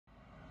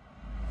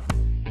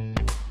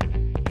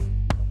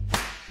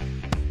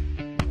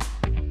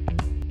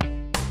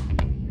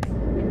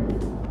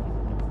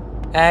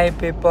Hey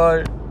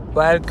people,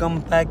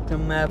 welcome back to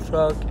my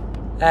vlog.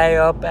 I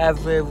hope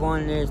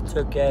everyone is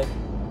okay.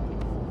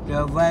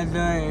 The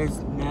weather is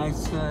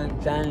nicer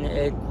than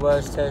it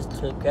was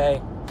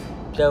yesterday.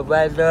 The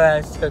weather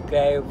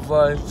yesterday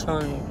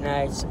wasn't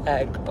nice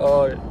at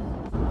all.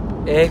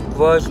 It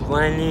was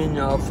raining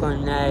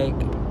overnight.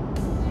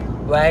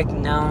 Right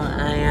now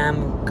I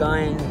am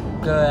going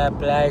to a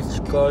place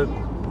called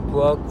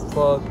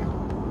Broadford.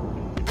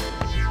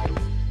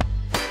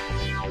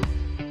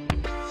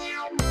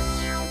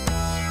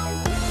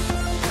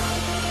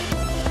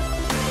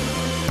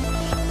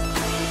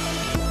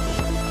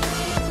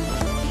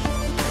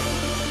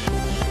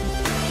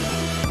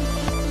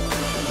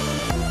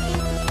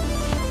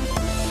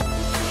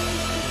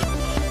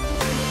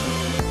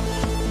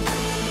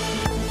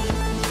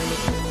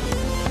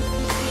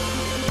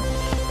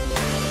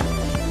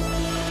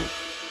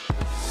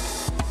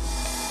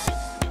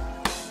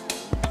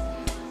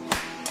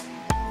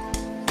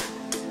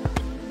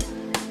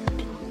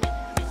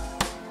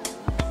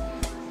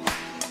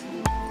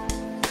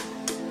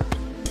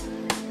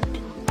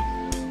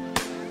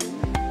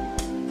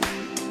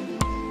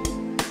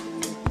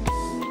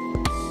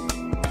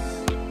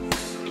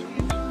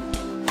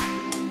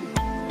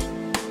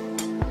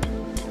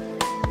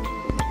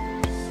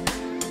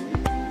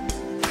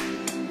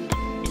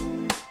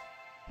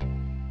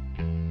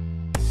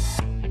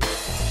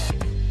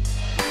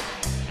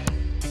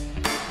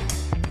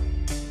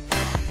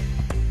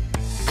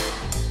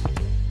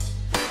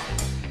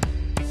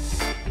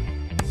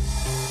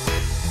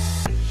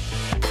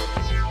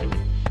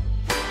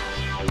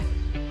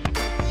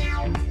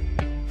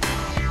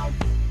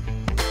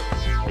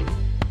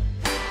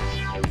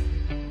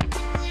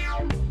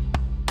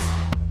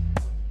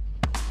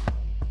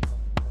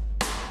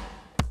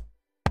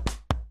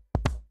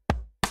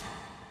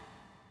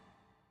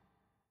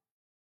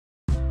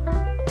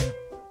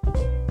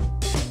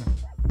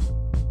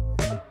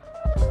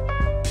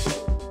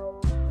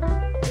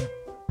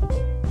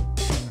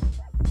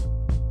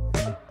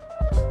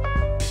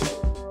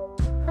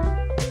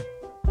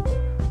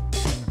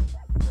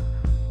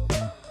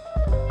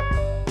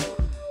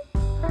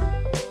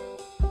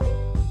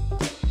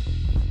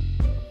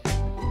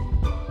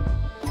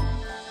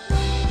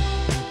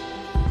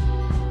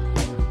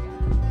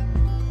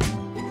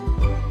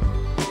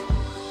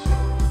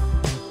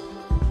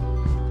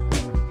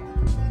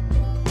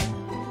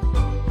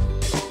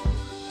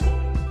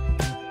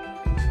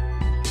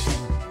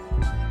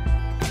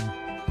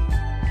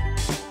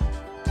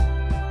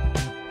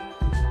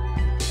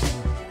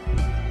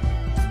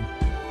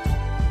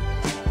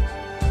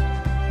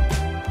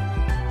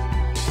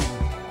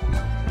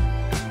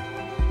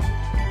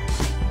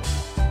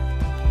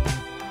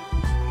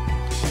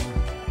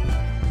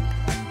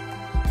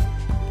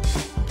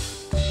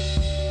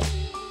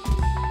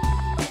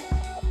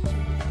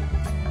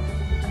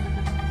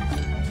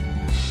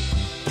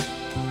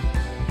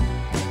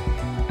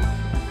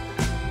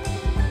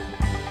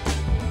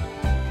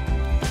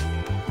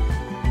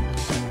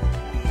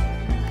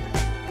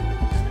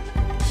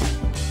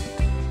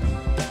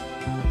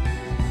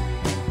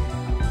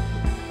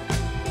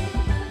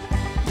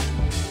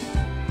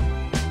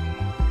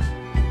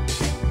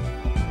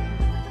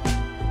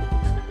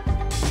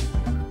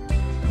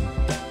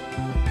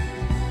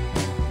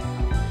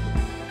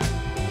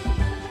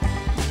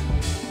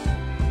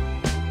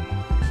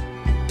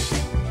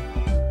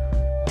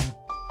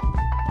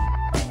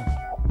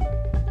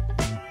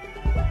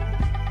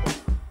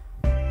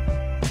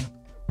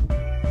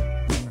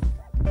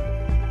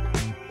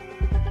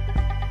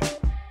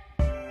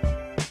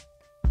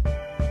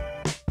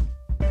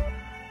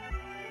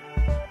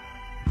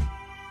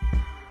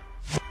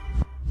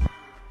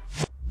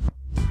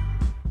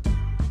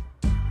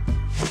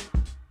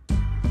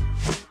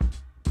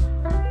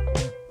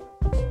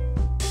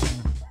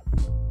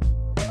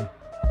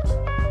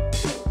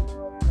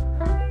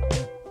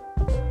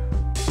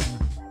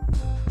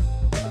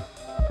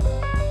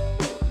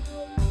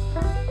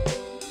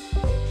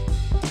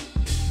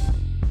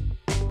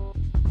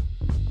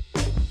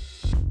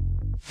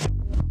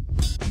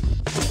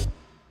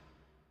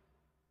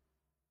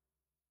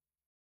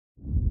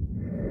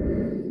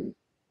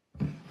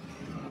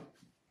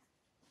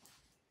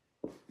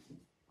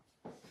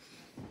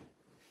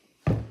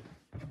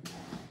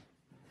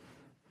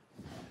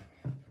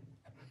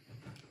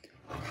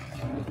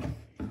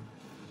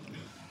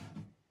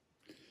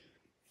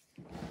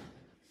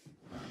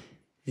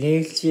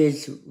 This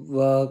is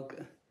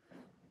work.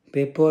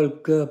 People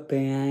go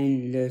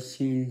behind the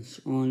scenes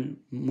on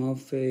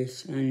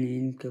movies and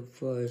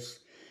interviews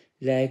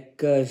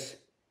like us,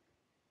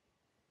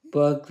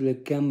 put the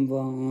camera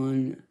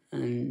on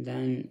and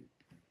then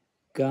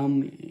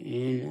come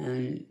in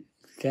and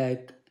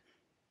set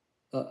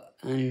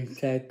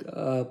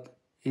up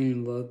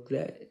in work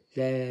that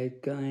they are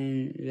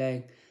going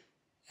like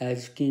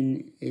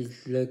asking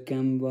is the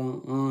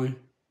camera on.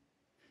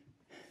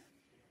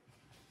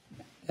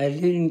 I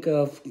think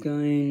of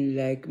going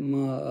like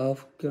more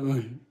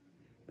often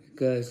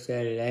because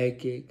I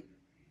like it.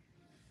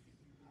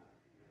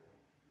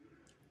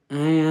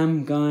 I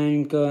am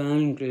going to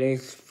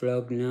English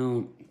vlog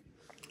now.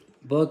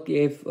 But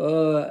if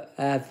you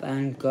have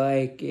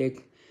enjoyed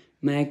it,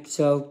 make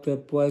sure to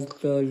press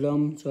the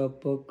thumbs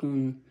up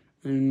button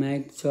and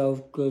make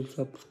sure to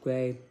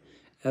subscribe.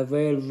 I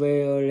will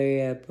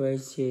really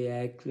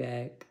appreciate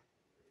that.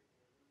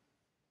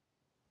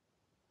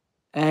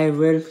 I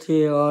will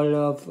see all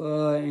of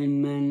you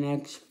in my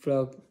next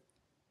vlog.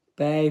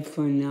 Bye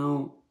for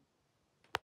now.